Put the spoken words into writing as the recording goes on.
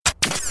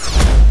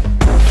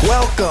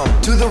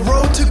Welcome to the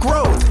road to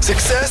growth,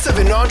 success of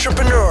an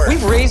entrepreneur.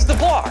 We've raised the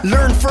bar.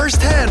 Learn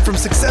firsthand from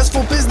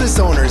successful business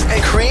owners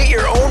and create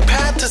your own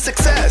path to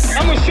success.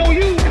 I'm going to show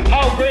you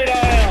how great I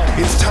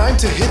am. It's time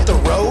to hit the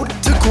road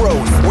to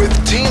growth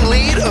with team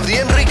lead of the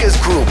Enriquez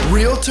Group,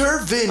 Realtor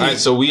Vinny. All right,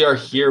 so we are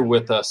here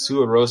with Sue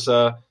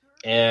Arosa,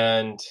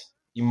 and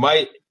you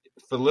might,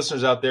 for the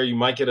listeners out there, you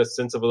might get a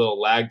sense of a little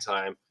lag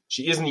time.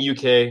 She is in the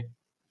UK.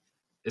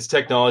 It's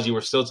technology.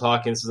 We're still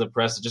talking. This is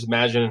impressive. Just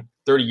imagine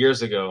 30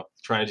 years ago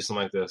trying to do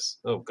something like this.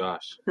 Oh,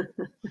 gosh.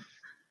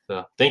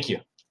 So, thank you.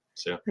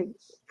 So,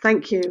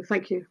 Thank you.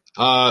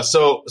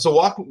 so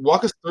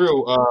walk us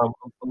through a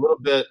little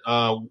bit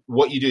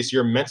what you do. So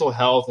you're a mental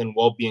health and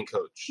well-being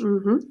coach.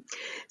 Mm-hmm.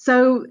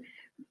 So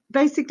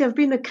basically, I've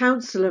been a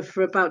counselor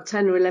for about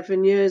 10 or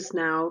 11 years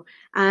now.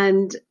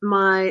 And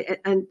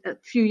a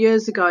few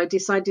years ago, I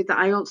decided that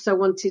I also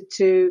wanted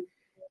to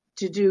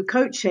do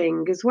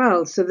coaching as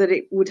well, so that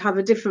it would have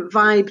a different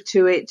vibe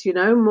to it,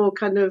 more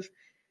kind of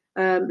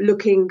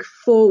looking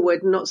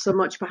forward, not so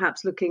much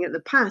perhaps looking at the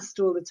past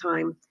all the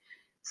time.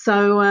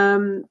 So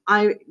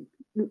I,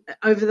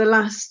 over the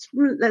last,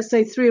 let's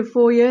say 3 or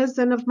 4 years,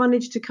 then I've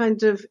managed to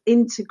kind of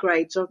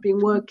integrate. I've been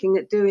working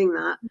at doing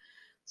that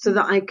so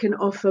that I can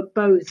offer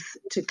both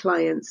to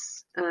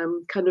clients,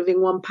 kind of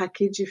in one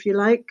package, if you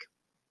like.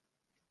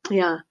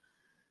 Yeah.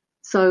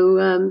 So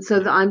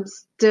that I'm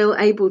still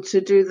able to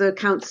do the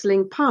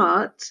counselling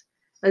part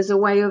as a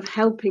way of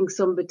helping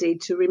somebody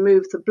to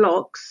remove the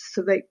blocks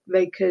so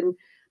they can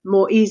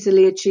more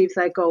easily achieve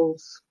their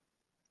goals.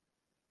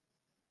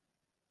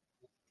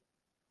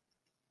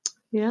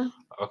 Yeah.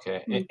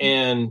 Okay. Mm-hmm.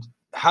 And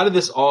how did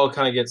this all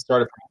kind of get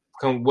started?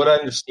 What I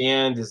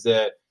understand is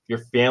that your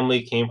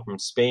family came from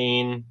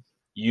Spain.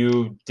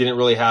 You didn't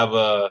really have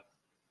a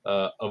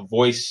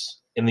voice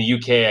in the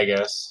UK, I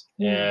guess,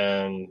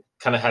 and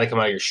kind of had to come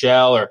out of your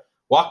shell. Or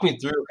walk me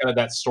through kind of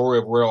that story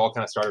of where it all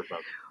kind of started from.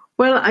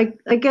 Well,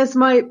 I guess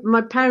my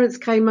parents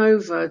came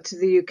over to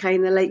the UK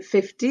in the late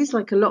 50s,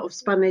 like a lot of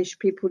Spanish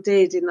people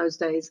did in those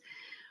days.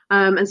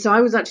 And so I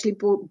was actually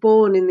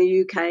born in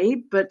the UK,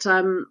 but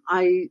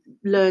I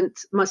learnt,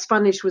 my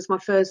Spanish was my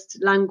first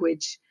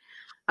language.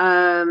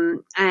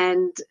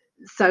 And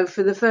so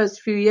for the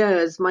first few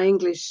years, my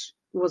English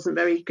wasn't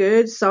very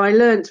good. So I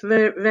learnt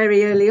very,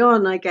 very early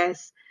on, I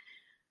guess,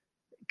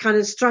 kind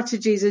of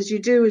strategies as you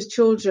do as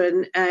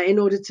children in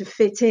order to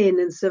fit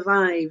in and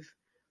survive.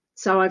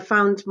 So I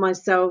found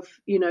myself,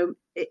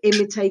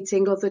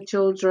 imitating other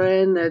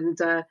children and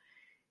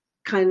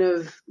kind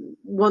of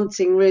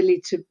wanting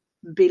really to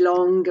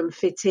belong and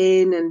fit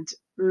in and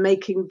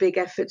making big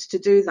efforts to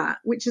do that,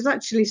 which has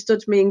actually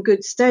stood me in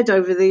good stead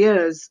over the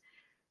years,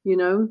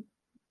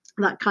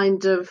 that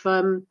kind of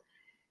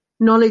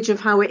knowledge of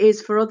how it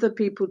is for other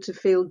people to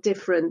feel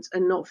different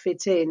and not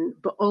fit in,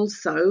 but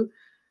also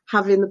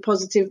having the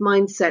positive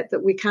mindset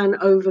that we can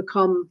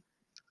overcome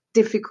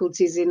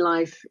difficulties in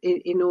life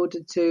in order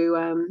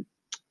to,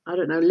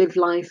 live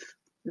life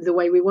the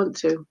way we want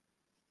to.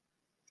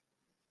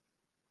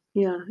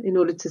 Yeah, in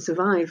order to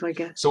survive, I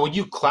guess. So would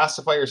you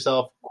classify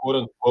yourself,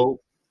 quote unquote,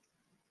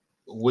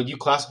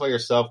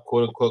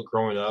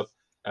 growing up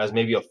as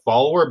maybe a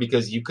follower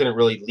because you couldn't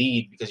really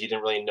lead because you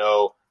didn't really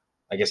know,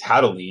 I guess, how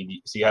to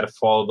lead. So you had to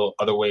follow the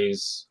other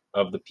ways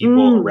of the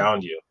people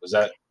around you. Was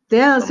that?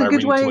 Yeah, that's a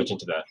good way. Too much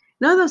into that?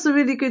 No, that's a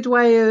really good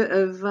way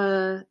of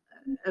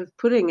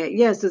putting it.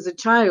 Yes, as a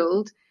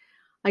child,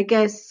 I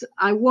guess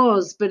I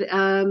was, but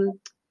and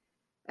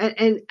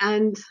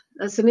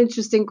that's an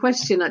interesting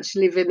question,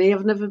 actually, Vinny.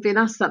 I've never been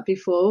asked that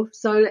before,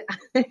 so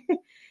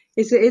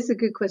it's a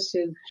good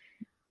question.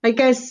 I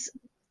guess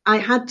I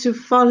had to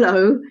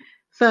follow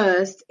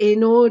first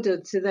in order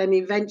to then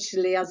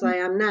eventually, as I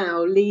am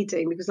now,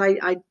 leading, because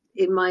I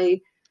in my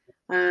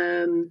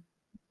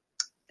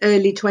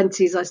early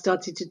 20s, I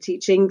started to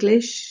teach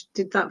English,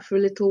 did that for a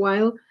little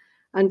while,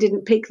 and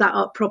didn't pick that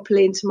up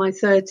properly into my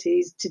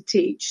 30s to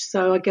teach.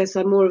 So I guess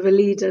I'm more of a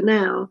leader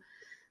now.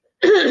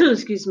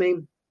 Excuse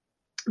me.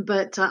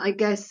 But I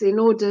guess in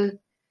order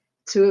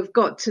to have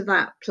got to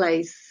that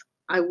place,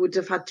 I would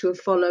have had to have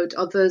followed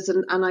others.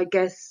 And I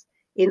guess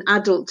in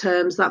adult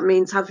terms, that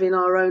means having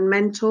our own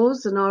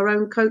mentors and our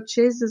own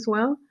coaches as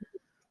well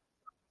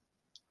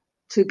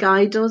to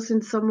guide us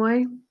in some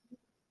way.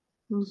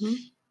 Mm-hmm.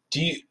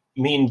 Do you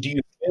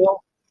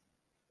feel,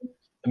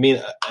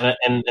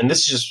 and this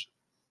is just,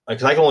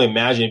 because I can only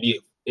imagine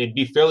it'd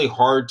be fairly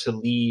hard to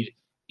lead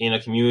in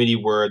a community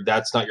where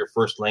that's not your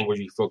first language.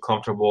 You feel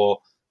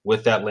comfortable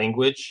with that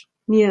language.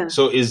 Yeah.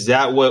 So is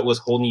that what was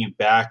holding you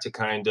back to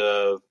kind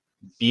of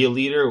be a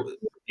leader,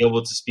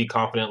 able to speak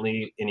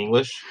confidently in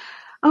English?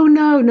 Oh,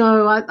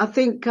 no. I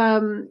think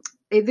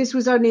this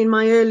was only in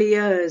my early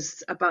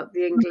years about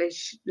the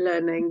English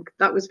learning.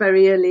 That was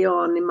very early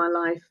on in my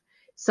life.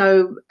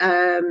 So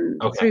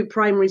through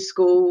primary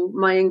school,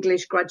 my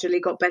English gradually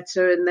got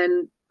better, and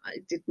then I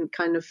didn't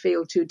kind of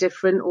feel too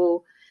different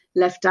or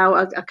left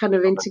out. I kind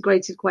of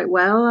integrated quite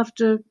well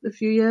after a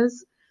few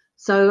years.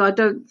 So I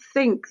don't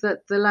think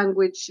that the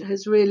language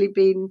has really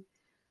been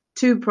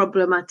too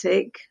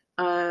problematic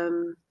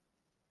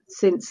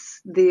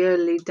since the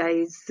early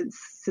days,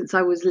 since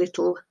I was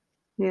little.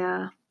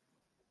 Yeah.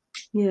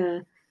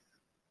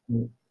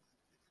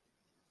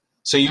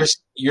 So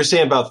you're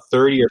saying about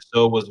 30 or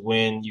so was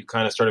when you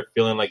kind of started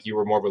feeling like you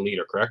were more of a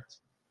leader, correct?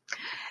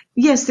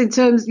 Yes, in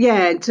terms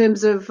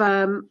of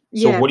So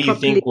what do you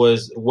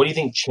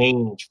think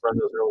changed from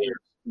those early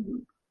years?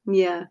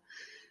 Yeah.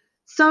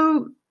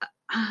 So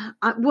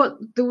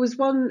there was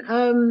one,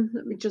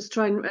 let me just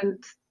try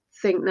and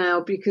think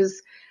now,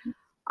 because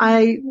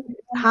I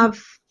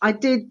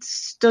did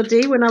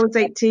study when I was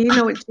 18.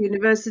 I went to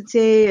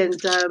university,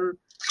 and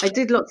I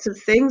did lots of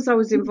things. I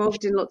was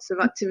involved in lots of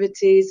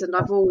activities, and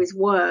I've always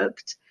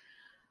worked.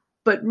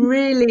 But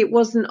really, it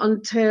wasn't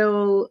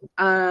until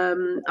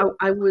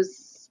I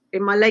was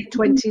in my late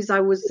 20s,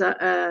 I was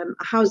a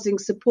housing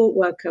support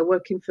worker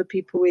working for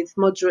people with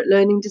moderate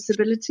learning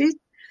disabilities.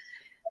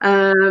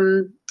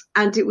 And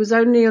it was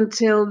only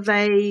until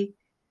the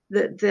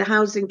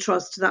housing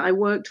trust that I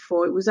worked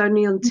for, it was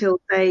only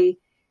until they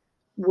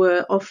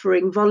were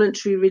offering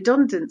voluntary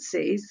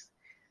redundancies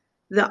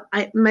that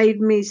it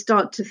made me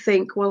start to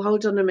think, well,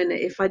 hold on a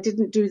minute, if I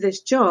didn't do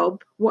this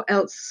job, what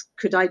else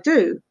could I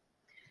do?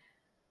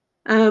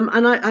 And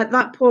at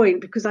that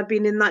point, because I've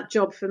been in that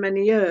job for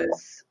many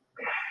years,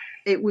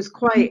 it was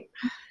quite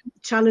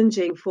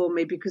challenging for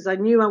me, because I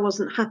knew I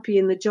wasn't happy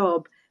in the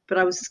job, but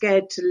I was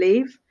scared to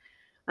leave.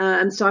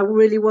 And so I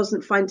really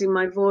wasn't finding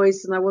my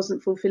voice, and I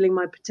wasn't fulfilling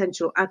my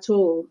potential at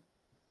all,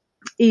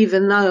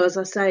 even though, as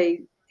I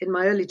say, in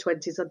my early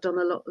 20s, I'd done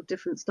a lot of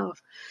different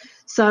stuff.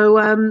 So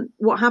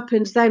what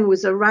happened then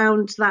was,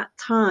 around that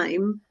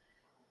time,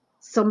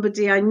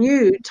 somebody I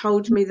knew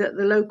told me that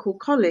the local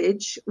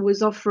college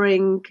was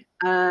offering,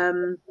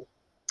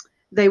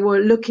 they were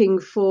looking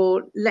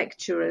for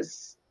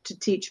lecturers to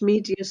teach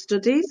media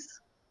studies.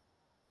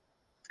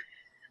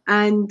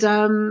 And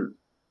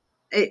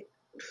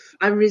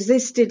I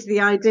resisted the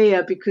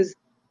idea, because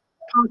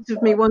part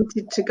of me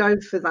wanted to go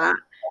for that,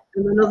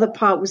 and another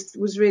part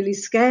was really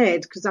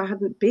scared, because I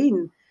hadn't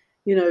been,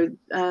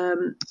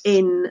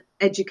 in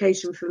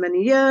education for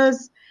many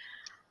years.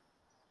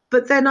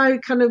 But then I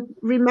kind of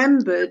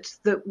remembered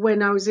that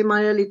when I was in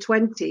my early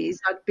 20s,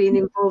 I'd been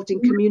involved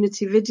in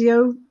community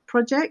video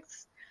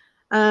projects,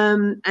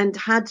 and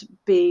had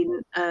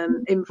been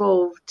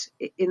involved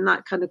in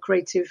that kind of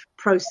creative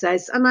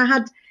process. And I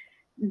had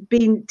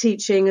been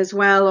teaching as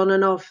well, on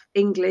and off,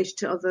 English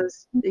to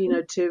others,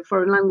 to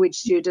foreign language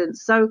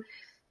students. So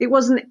it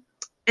wasn't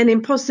an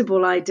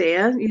impossible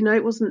idea,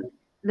 it wasn't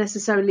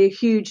necessarily a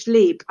huge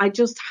leap. I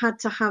just had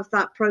to have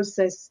that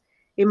process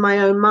in my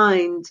own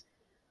mind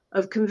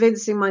of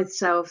convincing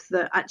myself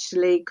that,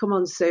 actually, come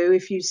on, Sue,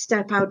 if you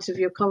step out of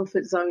your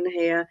comfort zone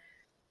here,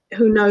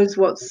 who knows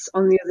what's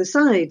on the other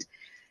side.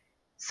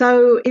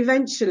 So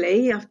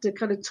eventually, after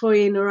kind of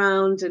toying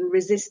around and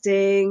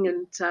resisting,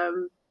 and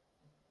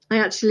I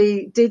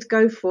actually did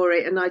go for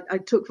it, and I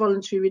took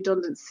voluntary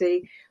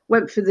redundancy,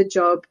 went for the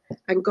job,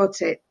 and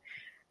got it.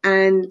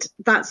 And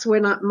that's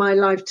when my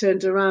life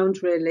turned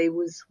around, really,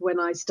 was when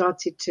I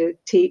started to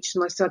teach,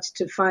 and I started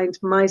to find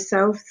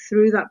myself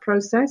through that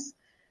process.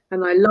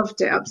 And I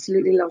loved it,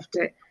 absolutely loved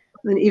it.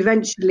 And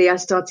eventually I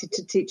started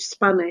to teach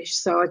Spanish.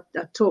 So I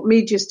taught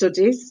media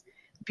studies,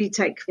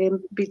 BTEC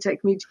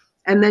media.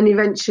 And then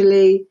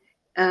eventually,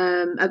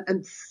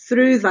 and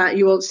through that,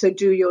 you also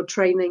do your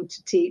training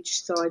to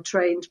teach. So I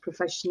trained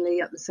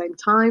professionally at the same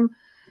time,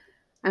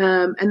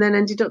 and then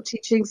ended up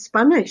teaching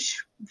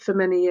Spanish for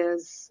many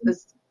years,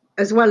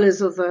 as well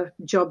as other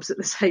jobs at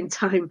the same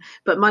time.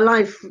 But my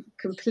life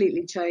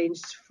completely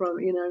changed from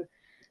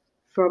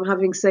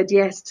having said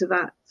yes to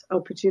that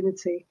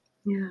opportunity.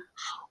 Yeah.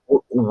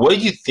 What do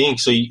you think?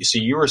 So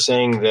you were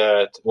saying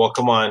that, well,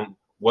 come on,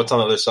 what's on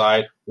the other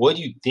side? What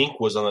do you think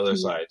was on the other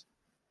side?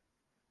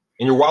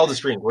 In your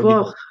wildest dreams, what do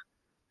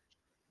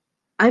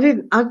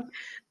you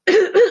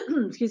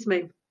think? Excuse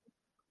me.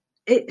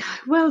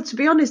 Well, to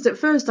be honest, at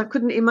first I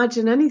couldn't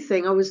imagine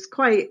anything. I was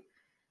I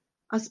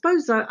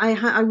suppose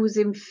I was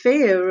in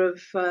fear of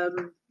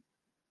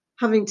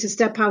having to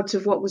step out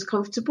of what was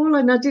comfortable,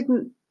 and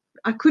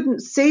I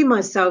couldn't see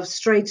myself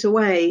straight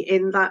away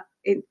in that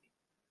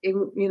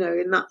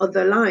that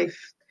other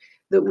life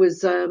that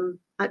was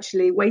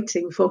actually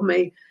waiting for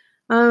me,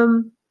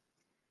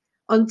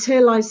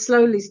 until I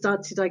slowly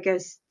started, I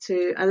guess,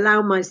 to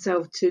allow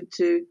myself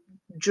to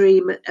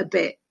dream a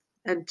bit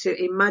and to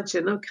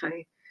imagine,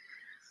 okay,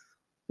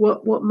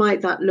 what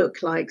might that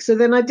look like? So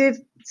then I did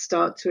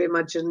start to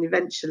imagine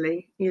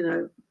eventually,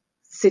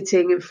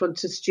 sitting in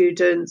front of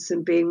students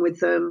and being with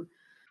them.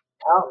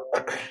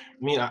 I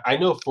mean, I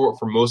know for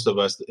most of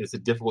us, it's a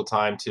difficult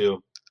time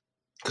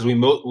because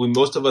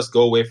most of us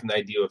go away from the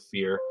idea of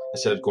fear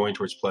instead of going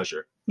towards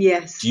pleasure.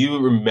 Yes. Do you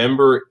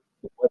remember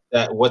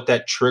what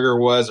that trigger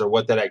was, or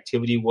what that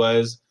activity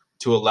was,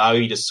 to allow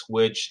you to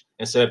switch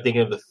instead of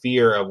thinking of the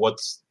fear of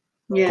what's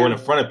going in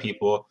front of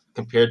people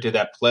compared to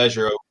that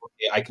pleasure of,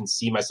 okay, I can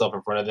see myself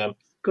in front of them?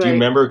 Great. Do you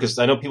remember? Because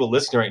I know people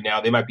listening right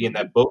now, they might be in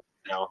that boat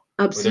now.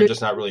 Absolutely. Where they're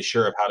just not really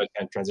sure of how to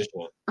kind of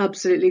transition it.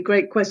 Absolutely.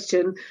 Great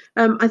question.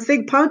 I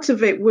think part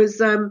of it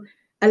was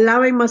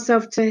allowing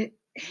myself to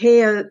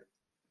hear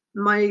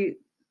the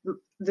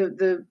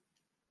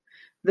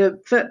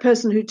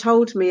person who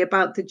told me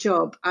about the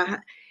job.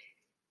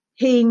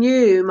 He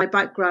knew my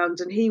background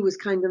and he was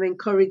kind of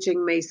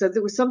encouraging me. So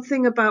there was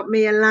something about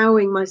me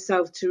allowing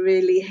myself to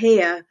really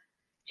hear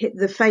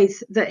the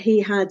faith that he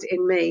had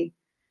in me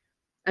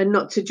and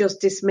not to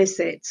just dismiss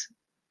it.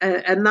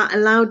 And that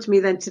allowed me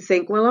then to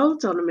think, well,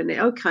 hold on a minute.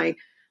 Okay,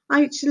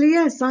 actually,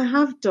 yes, I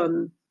have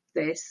done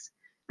this.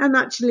 And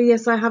actually,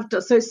 yes, I have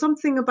done. So it's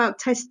something about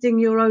testing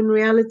your own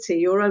reality,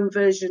 your own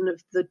version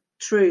of the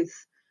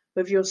truth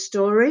of your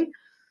story.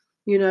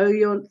 You know,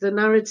 the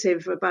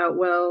narrative about,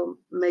 well,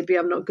 maybe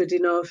I'm not good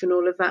enough and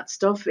all of that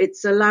stuff.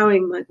 It's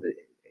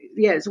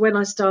it's when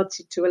I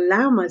started to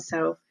allow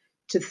myself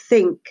to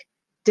think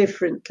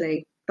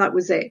differently. That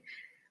was it.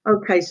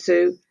 Okay,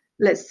 Sue,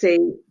 let's see.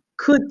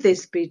 Could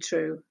this be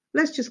true?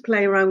 Let's just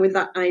play around with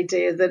that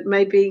idea that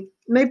maybe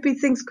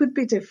things could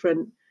be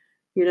different,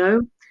 you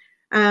know?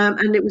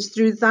 And it was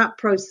through that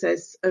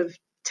process of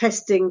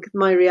testing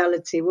my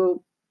reality.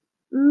 Well,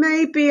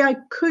 maybe I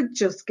could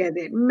just get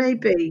it.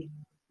 Maybe.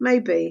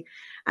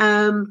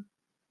 And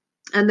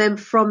then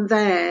from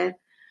there,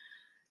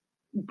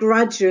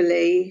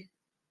 gradually,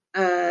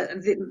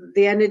 the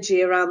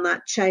energy around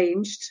that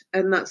changed,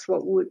 and that's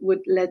what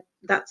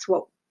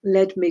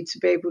led me to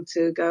be able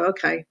to go,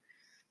 okay,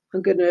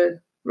 I'm going to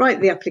write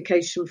the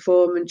application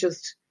form and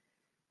just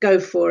go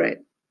for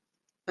it.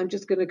 I'm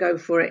just going to go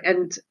for it.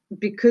 And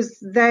because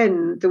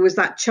then there was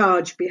that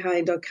charge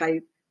behind,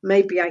 okay,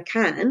 maybe I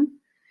can.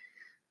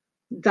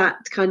 That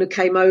kind of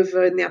came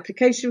over in the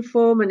application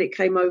form, and it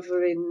came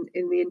over in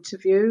the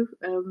interview.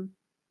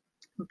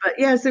 But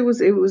yes, it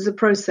was a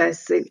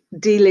process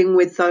dealing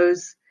with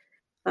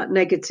that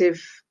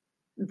negative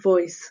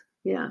voice.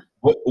 Yeah.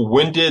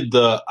 When did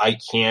the I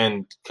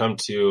can come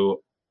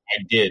to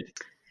I did?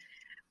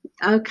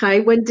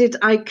 Okay. When did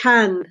I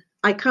can't?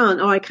 I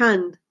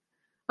can.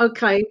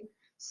 Okay.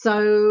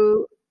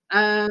 So,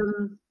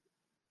 do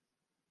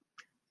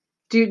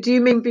you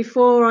mean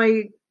before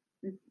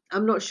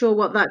I'm not sure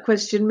what that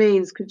question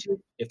means. Could you?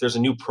 If there's a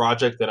new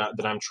project that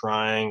I'm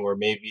trying, or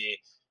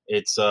maybe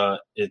it's a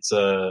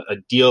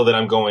deal that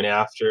I'm going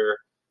after,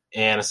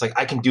 and it's like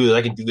I can do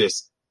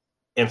this.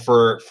 And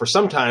for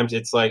sometimes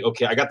it's like,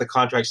 okay, I got the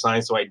contract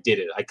signed, so I did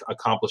it, I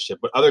accomplished it.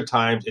 But other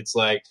times it's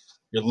like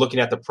you're looking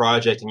at the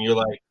project and you're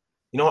like,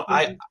 you know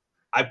what,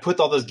 I put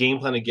all this game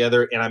plan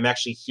together, and I'm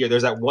actually here.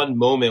 There's that one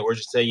moment where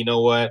you say, you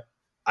know what,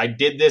 I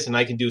did this, and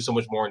I can do so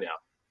much more now.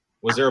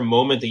 Was there a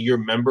moment that you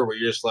remember where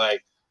you're just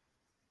like,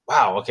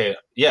 wow, okay,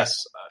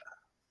 yes,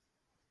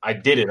 I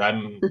did it.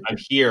 I'm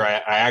here.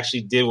 I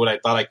actually did what I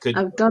thought I could.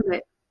 I've done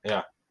it.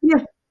 Yeah.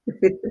 Yeah.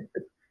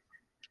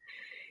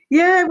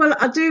 Yeah, well,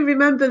 I do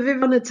remember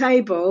Viv on a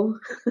table,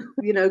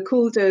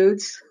 cool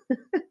dudes.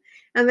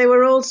 And they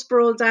were all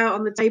sprawled out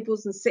on the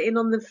tables and sitting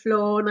on the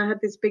floor. And I had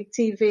this big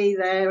TV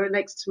there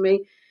next to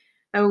me.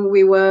 And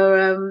we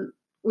were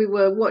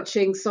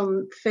watching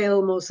some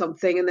film or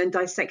something and then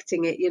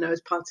dissecting it,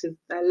 as part of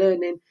their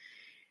learning.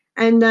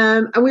 And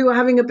we were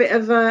having a bit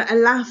of a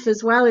laugh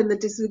as well in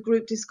the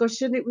group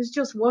discussion. It was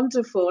just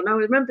wonderful. And I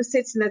remember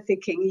sitting there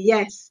thinking,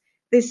 yes,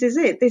 this is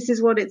it. This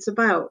is what it's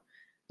about.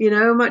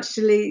 I'm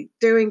actually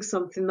doing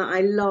something that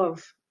I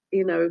love,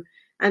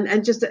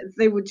 and just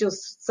they were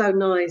just so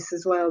nice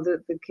as well,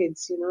 the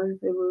kids,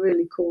 they were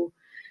really cool.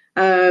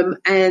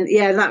 And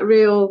yeah, that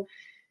real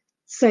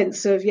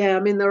sense of, yeah,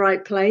 I'm in the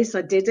right place.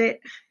 I did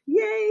it.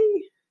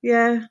 Yay.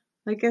 Yeah,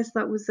 I guess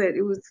that was it.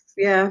 It was,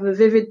 yeah, a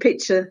vivid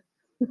picture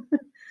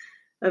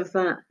of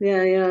that.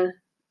 Yeah.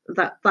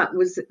 That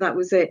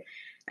was it.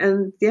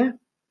 And yeah,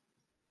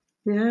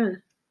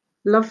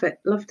 loved it.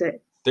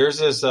 There's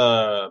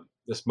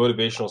this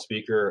motivational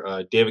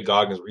speaker, David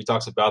Goggins, where he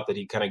talks about that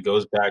he kind of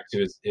goes back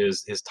to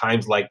his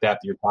times like that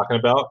you're talking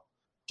about.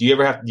 Do you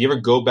ever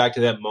go back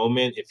to that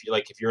moment if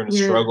you're in a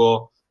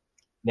struggle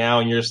now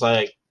and you're just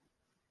like,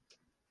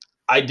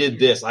 I did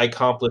this, I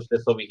accomplished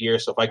this over here,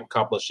 so if I can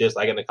accomplish this,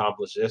 I can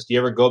accomplish this. Do you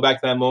ever go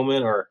back to that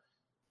moment? Or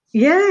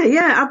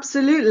Yeah,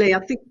 absolutely. I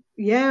think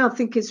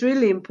it's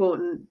really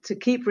important to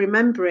keep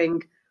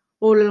remembering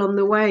all along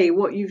the way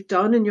what you've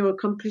done and your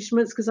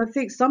accomplishments, because I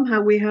think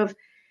somehow we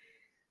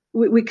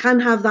can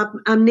have that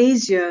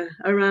amnesia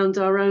around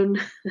our own,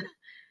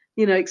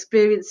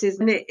 experiences.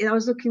 And I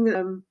was looking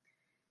at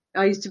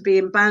I used to be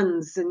in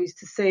bands and used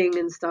to sing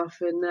and stuff,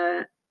 and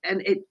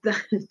it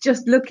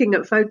just looking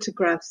at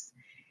photographs,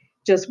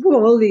 just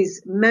all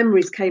these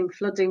memories came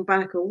flooding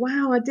back. Oh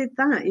wow, I did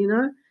that,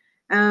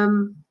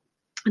 and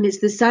it's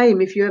the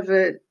same if you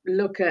ever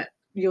look at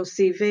your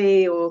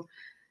CV or,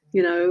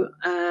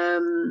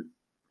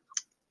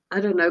 I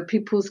don't know,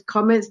 people's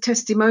comments,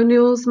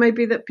 testimonials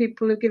maybe that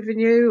people have given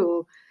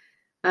you,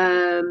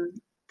 or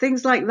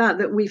things like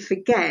that we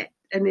forget.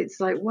 And it's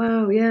like,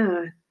 wow,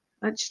 yeah,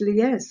 actually,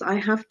 yes, I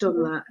have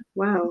done that.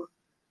 Wow.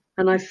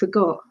 And I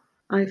forgot.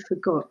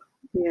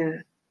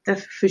 Yeah,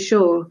 for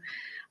sure.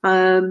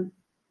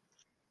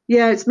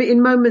 It's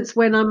in moments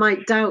when I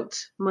might doubt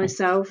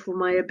myself or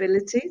my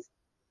abilities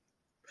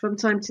from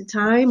time to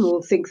time,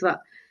 or think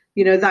that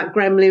that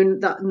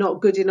gremlin, that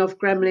not good enough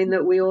gremlin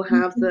that we all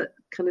have that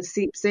kind of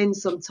seeps in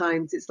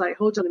sometimes. It's like,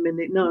 hold on a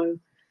minute, no,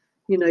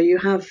 you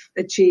have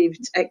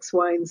achieved X,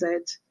 Y, and Z,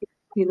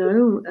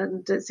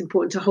 and it's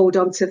important to hold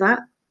on to that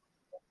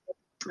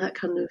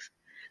kind of,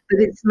 but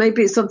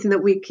maybe it's something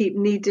that we keep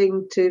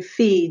needing to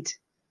feed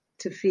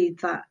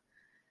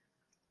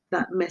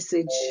that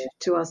message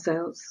to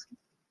ourselves,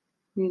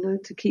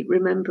 to keep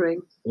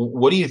remembering.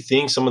 What do you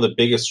think some of the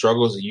biggest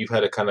struggles that you've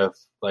had to kind of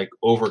like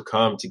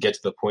overcome to get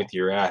to the point that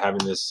you're at,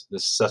 having this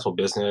successful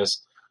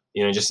business,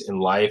 just in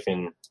life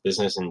and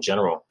business in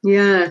general?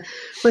 Yeah,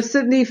 well,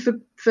 certainly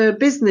for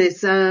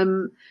business,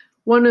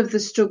 one of the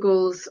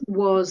struggles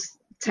was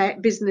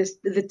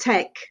the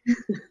tech,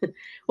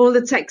 all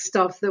the tech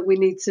stuff that we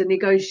need to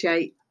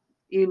negotiate.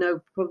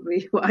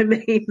 Probably what I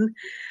mean.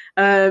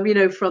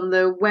 From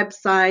the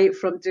website,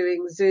 from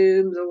doing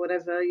Zooms or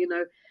whatever,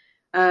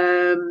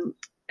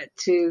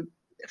 to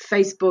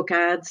Facebook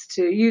ads,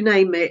 to you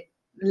name it,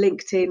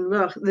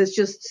 LinkedIn. There's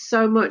just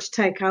so much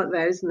tech out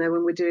there, isn't there,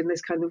 when we're doing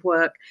this kind of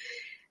work?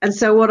 And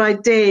so what I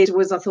did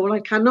was I thought, well, I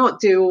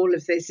cannot do all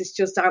of this. It's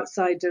just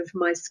outside of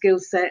my skill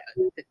set,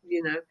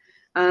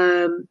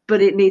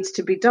 but it needs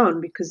to be done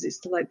because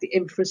it's like the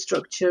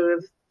infrastructure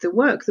of the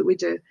work that we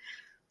do.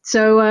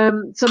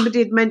 So somebody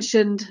had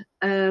mentioned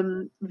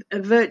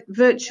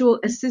virtual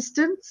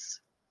assistants.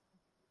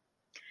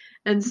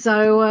 And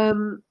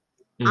so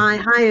I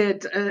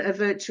hired a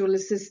virtual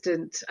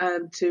assistant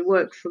to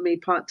work for me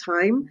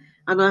part-time,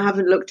 and I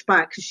haven't looked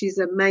back because she's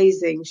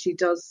amazing. She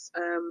does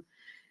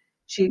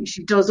she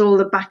does all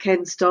the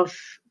back-end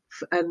stuff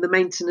and the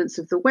maintenance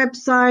of the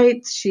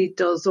website. She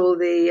does all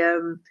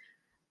the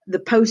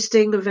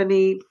posting of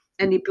any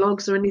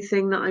blogs or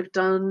anything that I've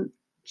done.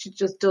 She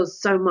just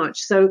does so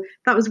much. So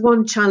that was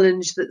one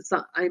challenge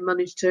that I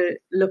managed to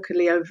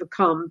luckily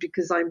overcome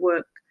because I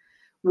work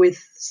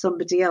with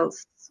somebody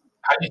else.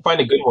 How do you find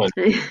a good one?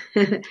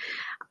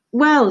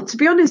 Well, to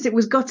be honest, it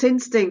was gut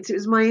instinct. It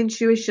was my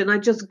intuition. I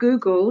just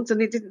Googled,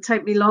 and it didn't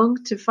take me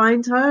long to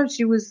find her.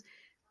 She was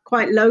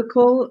quite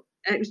local.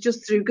 It was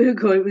just through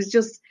Google. It was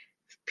just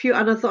pure.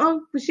 And I thought,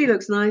 oh, well, she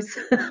looks nice.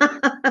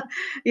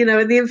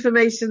 And the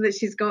information that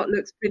she's got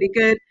looks pretty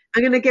good.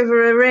 I'm going to give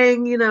her a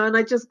ring, and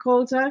I just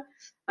called her.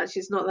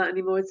 Actually, it's not that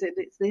anymore, is it?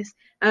 It's this.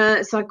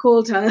 So I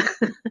called her,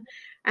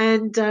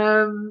 and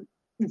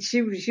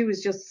she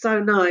was just so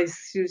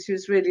nice. She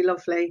was really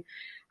lovely,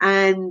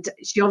 and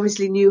she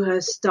obviously knew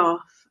her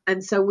stuff.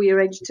 And so we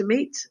arranged to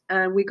meet.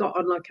 We got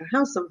on like a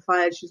house on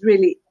fire. She was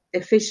really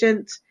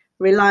efficient,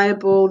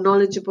 reliable,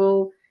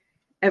 knowledgeable,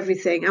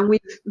 everything. And we've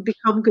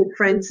become good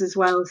friends as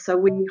well. So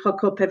we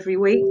hook up every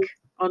week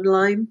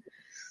online,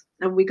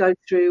 and we go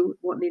through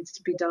what needs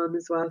to be done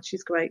as well.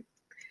 She's great.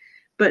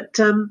 But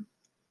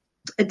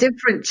a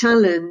different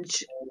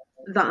challenge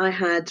that I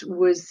had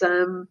was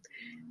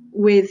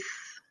with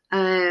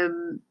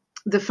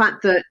the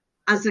fact that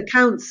as a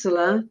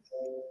counsellor,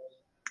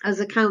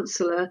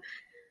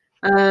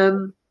 I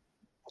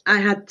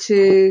had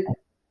to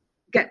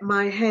get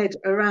my head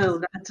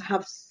around. I had to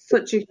have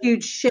such a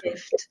huge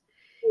shift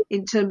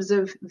in terms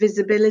of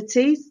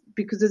visibility,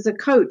 because as a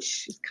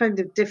coach, it's kind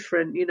of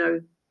different,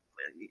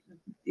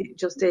 it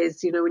just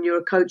is. When you're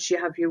a coach, you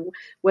have your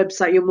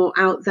website, you're more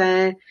out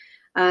there.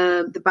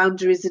 The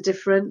boundaries are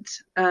different.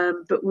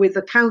 But with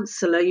a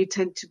counsellor, you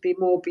tend to be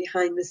more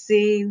behind the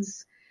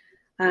scenes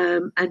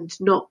and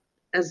not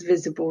as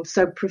visible.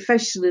 So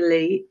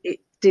professionally, it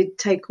did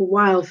take a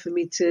while for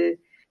me to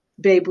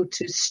be able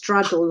to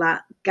straddle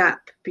that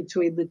gap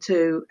between the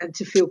two and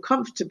to feel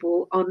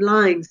comfortable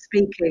online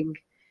speaking,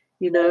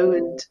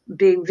 and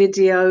being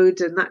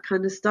videoed and that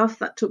kind of stuff.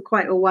 That took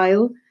quite a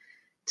while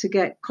to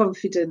get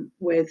confident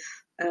with,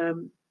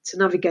 to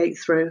navigate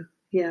through.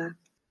 Yeah,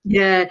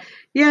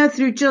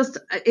 through just,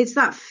 it's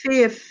that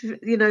fear,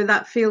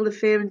 that feel the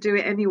fear and do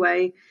it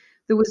anyway.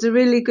 There was a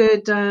really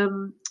good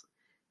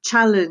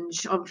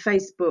challenge on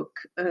Facebook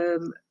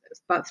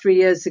about 3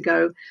 years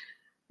ago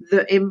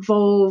that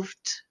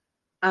involved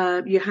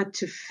you had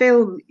to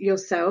film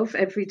yourself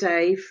every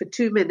day for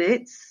 2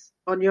 minutes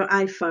on your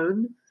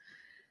iPhone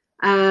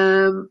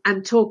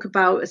and talk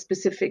about a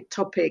specific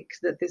topic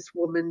that this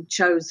woman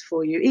chose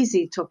for you,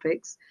 easy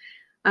topics.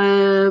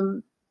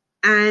 And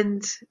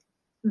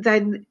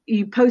then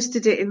you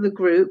posted it in the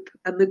group,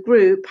 and the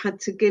group had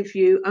to give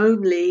you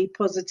only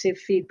positive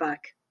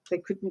feedback. They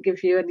couldn't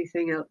give you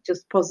anything else,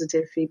 just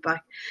positive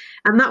feedback.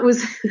 And that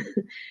was,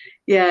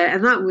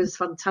 and that was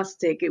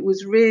fantastic. It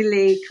was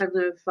really kind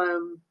of,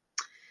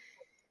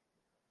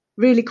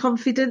 really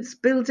confidence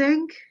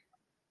building,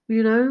 I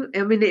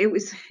mean,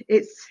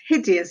 it's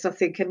hideous, I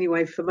think,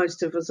 anyway, for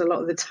most of us a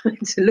lot of the time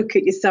to look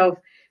at yourself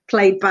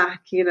played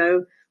back,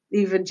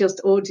 even just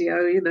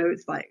audio,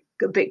 it's like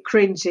a bit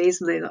cringy,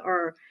 isn't it?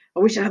 Or I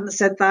wish I hadn't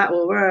said that,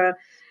 or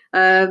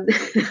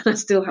I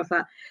still have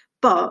that.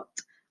 But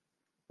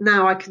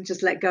now I can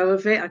just let go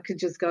of it. I can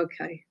just go,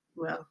 okay,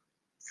 well,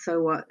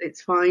 so what?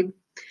 It's fine,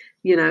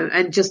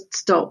 and just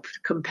stop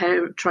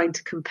trying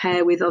to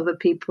compare with other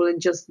people and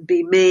just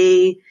be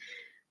me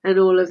and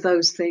all of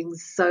those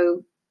things.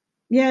 So,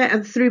 yeah,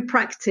 and through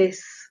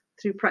practice,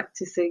 through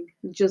practicing,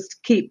 and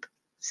just keep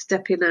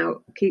stepping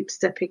out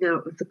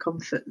of the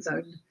comfort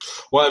zone.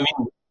 Well, I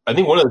mean, I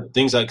think one of the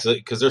things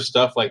because there's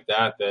stuff like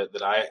that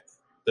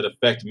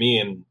affect me,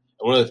 and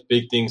one of the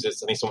big things that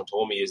I think someone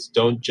told me is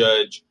don't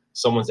judge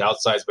someone's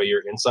outsides by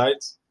your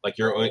insides, like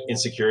your own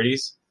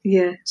insecurities.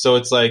 Yeah. So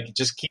it's like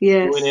just keep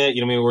doing it.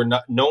 You know, what I mean,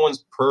 no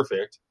one's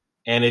perfect,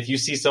 and if you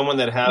see someone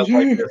that has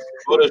like a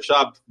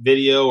Photoshop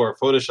video or a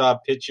Photoshop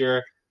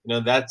picture, you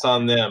know, that's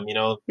on them. You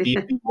know, be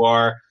who you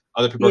are.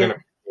 Other people are going to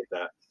appreciate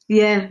that.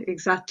 Yeah,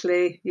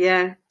 exactly.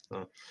 Yeah.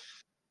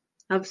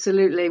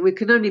 Absolutely. We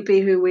can only be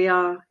who we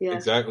are. Yeah.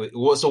 Exactly.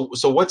 Well,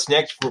 so what's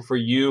next for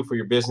you, for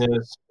your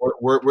business?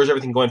 Where's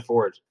everything going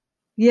forward?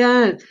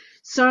 Yeah.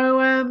 So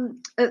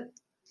at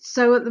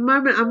the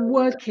moment I'm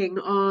working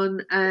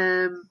on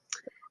a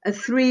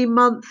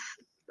 3-month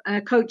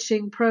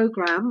coaching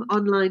program,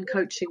 online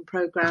coaching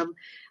program.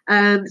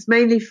 It's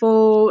mainly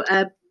for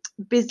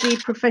busy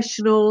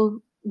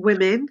professional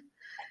women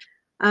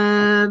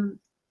who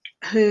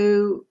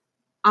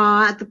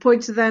are at the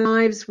point of their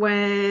lives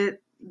where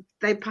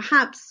they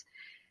perhaps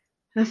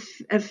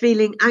are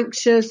feeling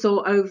anxious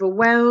or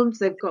overwhelmed.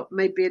 They've got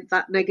maybe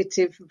that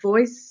negative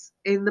voice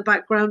in the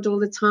background all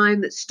the time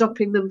that's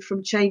stopping them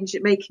from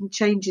making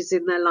changes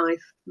in their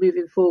life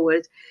moving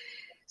forward.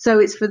 So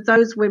it's for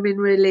those women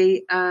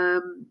really.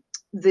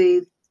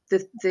 The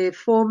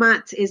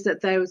format is that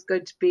there is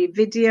going to be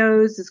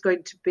videos. There's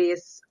going to be a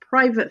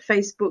private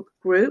Facebook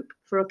group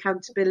for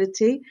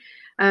accountability.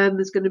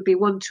 There's going to be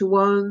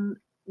one-to-one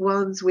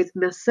ones with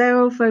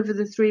myself over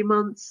the 3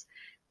 months,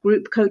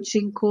 group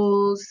coaching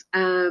calls,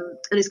 and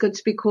it's going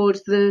to be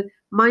called the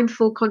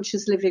Mindful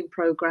Conscious Living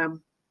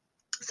Program.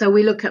 So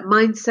we look at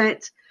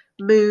mindset,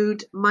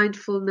 mood,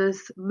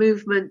 mindfulness,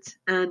 movement,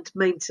 and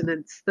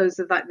maintenance. Those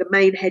are like the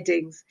main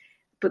headings,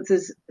 but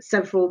there's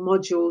several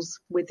modules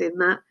within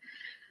that.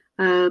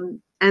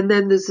 And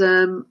then there's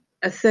a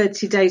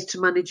 30 Days to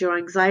Manage Your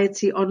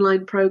Anxiety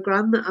online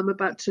program that I'm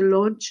about to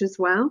launch as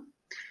well.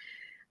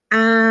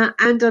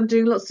 And I'm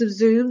doing lots of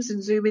Zooms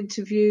and Zoom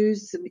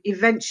interviews, and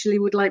eventually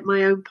would like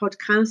my own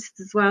podcast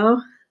as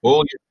well.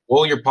 What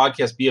will your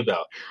podcast be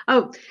about?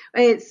 Oh,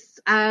 it's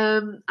I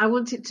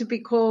want it to be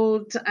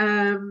called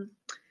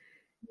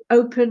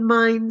Open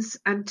Minds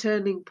and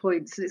Turning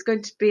Points, and it's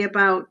going to be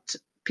about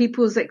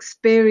people's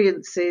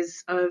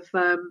experiences of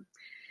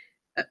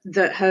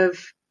that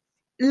have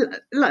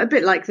a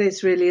bit like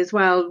this really as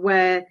well,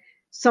 where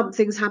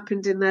something's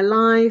happened in their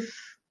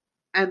life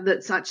and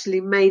that's actually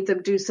made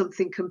them do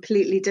something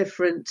completely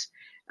different,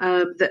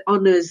 that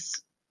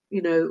honors,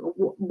 you know,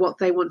 what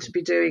they want to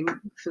be doing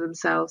for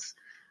themselves.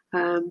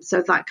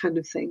 So that kind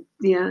of thing.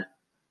 Yeah.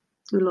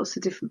 With lots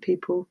of different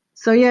people.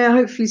 So yeah,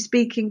 hopefully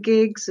speaking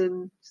gigs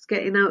and just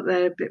getting out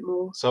there a bit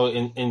more. So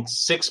in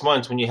 6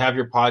 months, when you have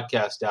your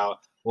podcast out,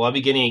 will I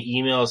be getting an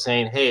email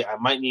saying, hey, I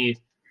might need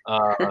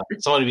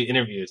someone to be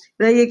interviewed?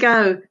 There you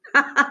go.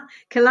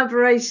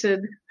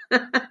 Collaboration. So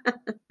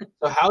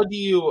how do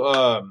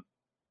you,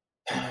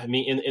 I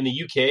mean, in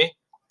the UK,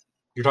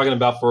 you're talking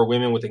about for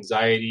women with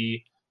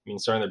anxiety, I mean,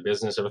 starting their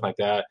business, everything like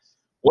that.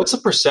 What's the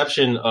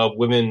perception of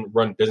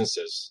women-run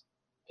businesses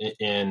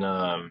in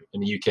the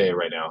UK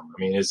right now? I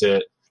mean, is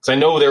it – because I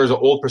know there was an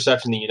old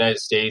perception in the United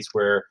States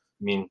where,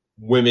 I mean,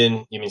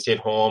 women, stay at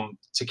home,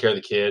 take care of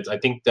the kids. I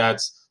think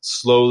that's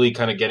slowly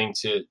kind of getting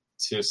to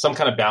some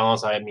kind of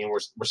balance. I mean,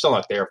 we're still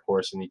not there, of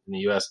course, in the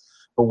US.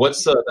 But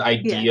what's the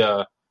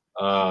idea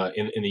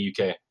in the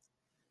UK?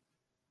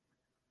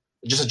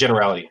 Just a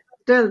generality.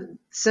 They're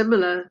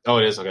similar. Oh,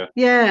 it is? Okay.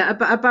 Yeah,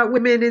 about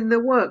women in the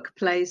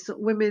workplace,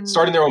 women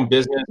starting their own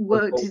business.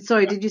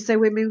 Sorry, did you say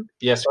women?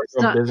 Yeah, starting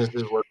their own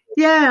businesses.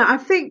 Yeah,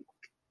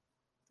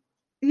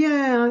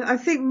 I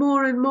think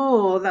more and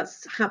more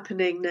that's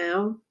happening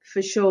now,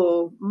 for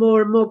sure.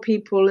 More and more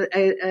people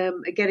are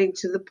getting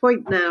to the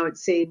point now, it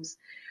seems,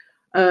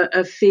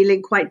 of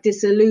feeling quite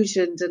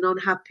disillusioned and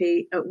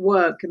unhappy at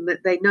work, and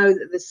that they know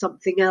that there's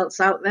something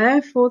else out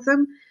there for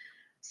them.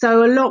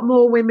 So a lot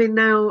more women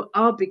now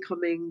are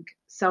becoming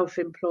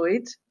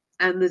self-employed,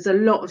 and there's a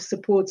lot of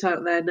support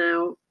out there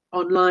now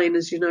online,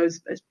 as you know,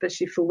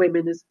 especially for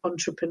women as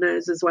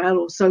entrepreneurs as well,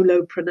 or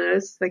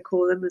solopreneurs, they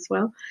call them as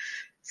well.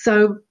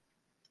 So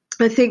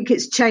I think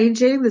it's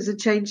changing. There's a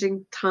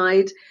changing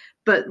tide,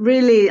 but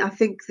really I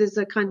think there's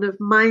a kind of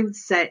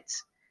mindset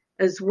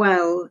as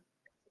well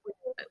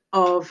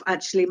of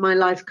actually my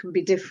life can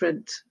be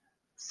different.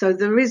 So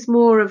there is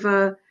more of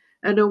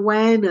an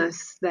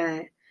awareness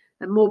there,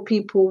 and more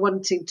people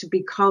wanting to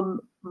become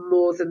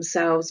more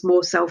themselves,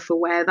 more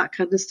self-aware, that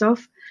kind of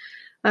stuff.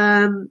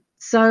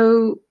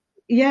 So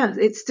yeah,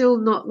 we're still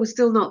not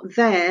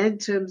there in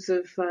terms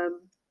of,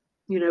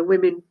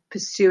 women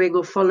pursuing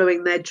or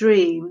following their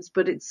dreams,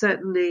 but it's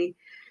certainly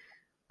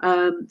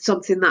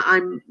something that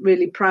I'm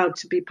really proud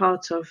to be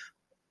part of.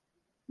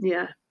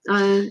 Yeah.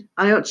 I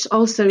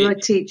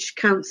teach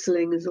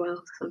counselling as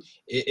well. So.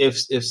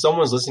 If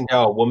someone's listening to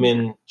a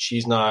woman,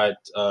 she's not,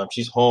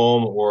 she's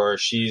home, or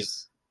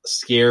she's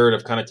scared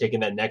of kind of taking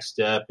that next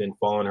step and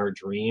following her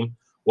dream,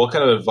 what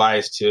kind of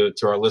advice to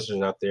our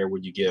listeners out there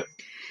would you give?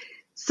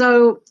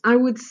 So I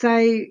would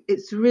say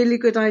it's a really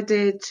good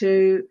idea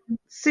to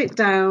sit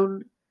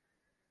down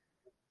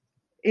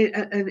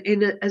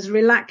in as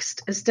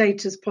relaxed a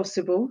state as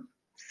possible.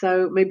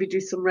 So maybe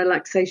do some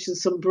relaxation,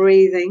 some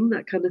breathing,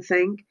 that kind of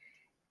thing.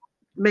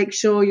 Make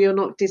sure you're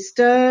not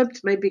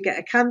disturbed. Maybe get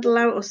a candle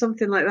out or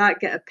something like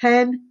that. Get a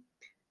pen,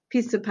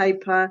 piece of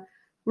paper,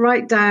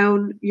 write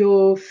down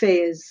your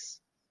fears.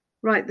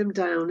 Write them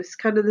down. It's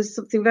kind of, there's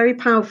something very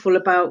powerful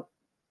about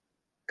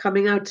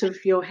coming out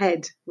of your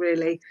head,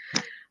 really.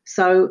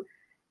 So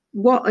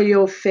what are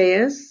your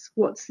fears?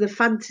 What's the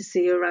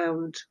fantasy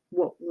around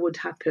what would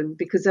happen?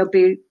 Because there'll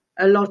be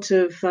a lot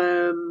of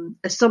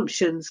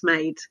assumptions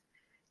made.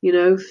 You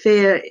know,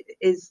 fear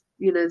is,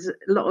 you know, there's a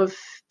lot of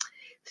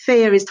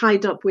fear is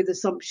tied up with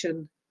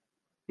assumption,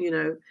 you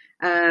know,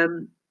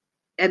 and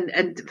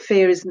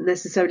fear isn't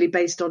necessarily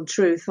based on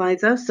truth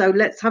either. So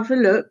let's have a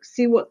look,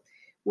 see what,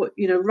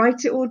 you know,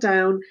 write it all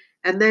down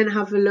and then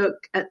have a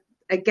look at,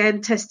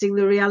 again, testing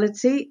the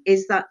reality.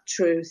 Is that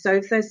true? So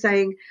if they're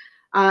saying,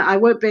 I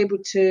won't be able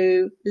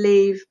to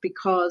leave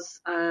because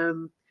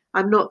I'm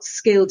not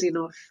skilled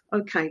enough.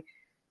 Okay.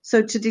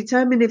 So to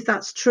determine if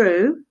that's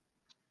true,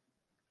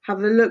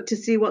 have a look to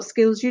see what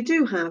skills you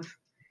do have.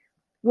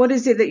 What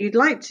is it that you'd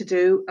like to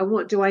do and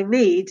what do I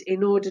need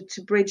in order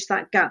to bridge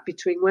that gap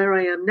between where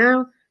I am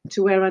now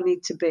to where I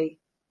need to be?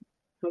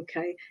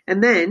 Okay.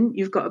 And then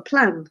you've got a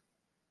plan.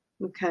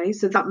 Okay.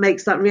 So that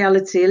makes that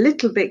reality a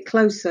little bit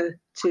closer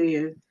to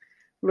you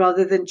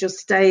rather than just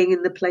staying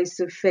in the place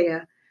of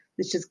fear.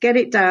 Let's just get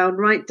it down,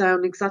 write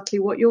down exactly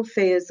what your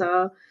fears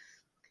are.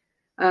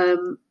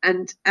 And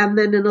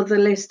then another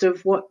list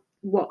of what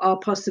are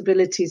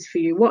possibilities for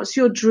you. What's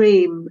your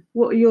dream?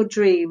 What are your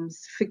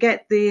dreams?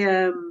 Forget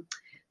the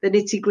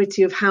nitty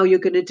gritty of how you're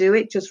going to do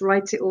it. Just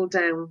write it all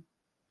down.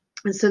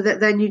 And so that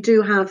then you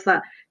do have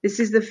that, this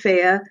is the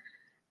fear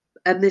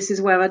and this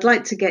is where I'd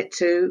like to get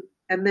to.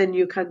 And then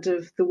you kind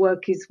of, the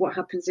work is what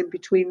happens in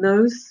between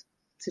those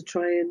to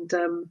try and,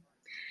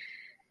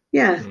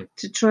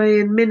 to try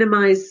and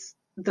minimize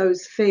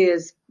those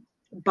fears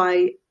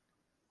by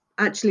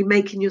actually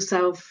making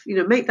yourself, you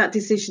know, make that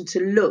decision to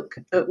look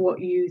at what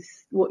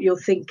your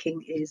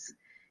thinking is.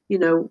 You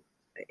know,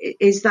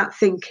 is that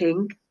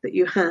thinking that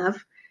you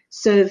have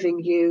serving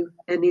you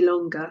any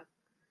longer?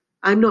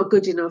 I'm not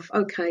good enough.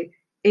 Okay.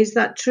 Is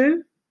that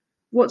true?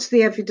 What's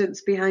the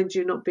evidence behind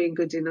you not being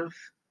good enough?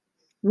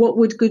 What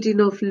would good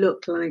enough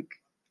look like?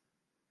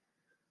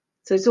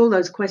 So it's all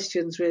those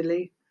questions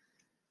really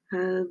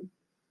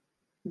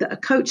that a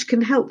coach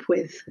can help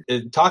with.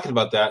 Talking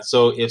about that,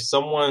 so if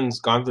someone's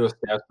gone through a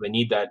step, they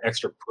need that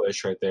extra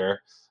push right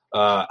there,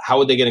 how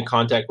would they get in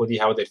contact with you?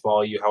 How would they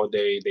follow you? How would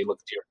they look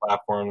to your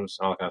platforms,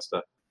 all that kind of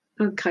stuff?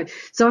 Okay,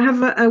 so I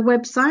have a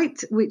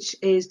website, which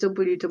is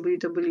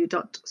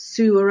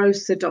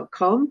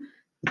www.suorosa.com.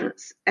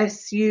 That's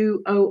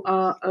SUOROSA.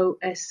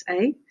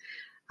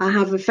 I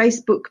have a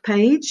Facebook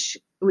page,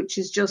 which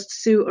is just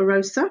Sue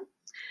Orosa.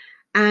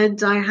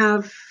 And I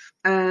have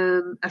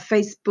a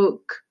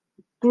Facebook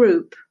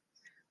group,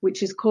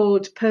 which is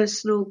called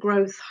Personal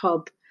Growth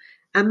Hub.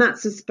 And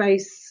that's a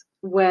space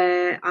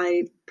where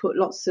I put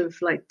lots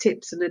of like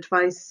tips and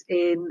advice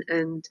in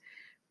and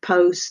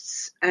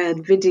posts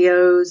and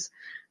videos.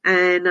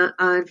 And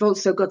I've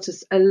also got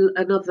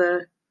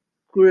another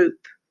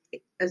group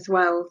as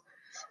well.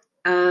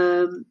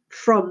 From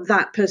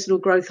that Personal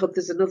Growth Hub,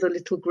 there's another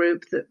little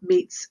group that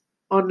meets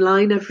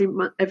online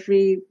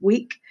every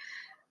week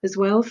as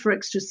well for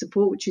extra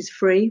support, which is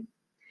free.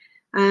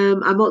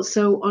 I'm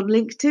also on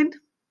LinkedIn,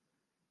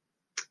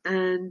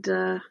 and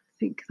I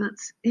think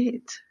that's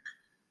it.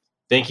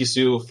 Thank you,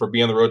 Sue, for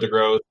being on the road to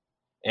growth.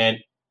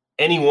 And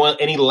any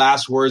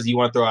last words you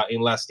want to throw out, any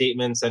last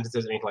statements,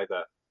 sentences, anything like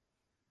that?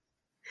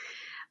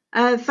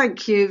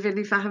 Thank you,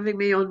 Vinny, for having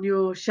me on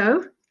your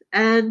show.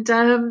 And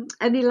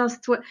any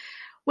last word?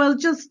 Well,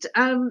 just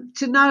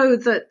to know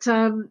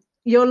that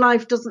your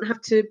life doesn't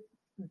have to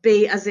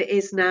be as it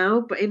is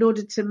now, but in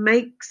order to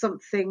make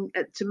something,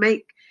 to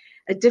make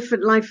a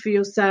different life for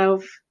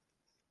yourself,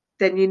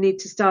 then you need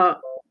to start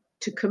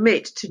to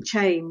commit to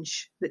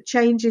change. That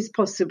change is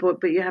possible,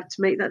 but you have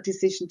to make that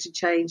decision to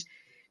change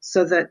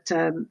so that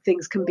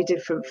things can be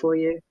different for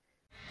you.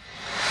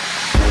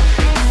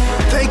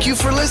 Thank you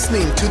for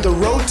listening to The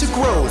Road to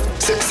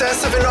Growth,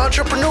 Success of an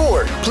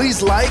Entrepreneur.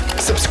 Please like,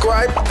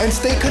 subscribe, and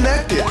stay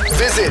connected.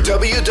 Visit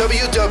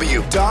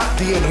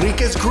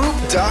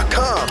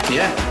www.theenriquezgroup.com.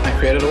 Yeah, I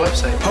created a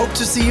website. Hope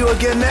to see you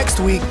again next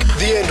week.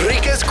 The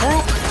Enriquez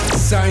Group,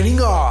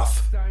 signing off.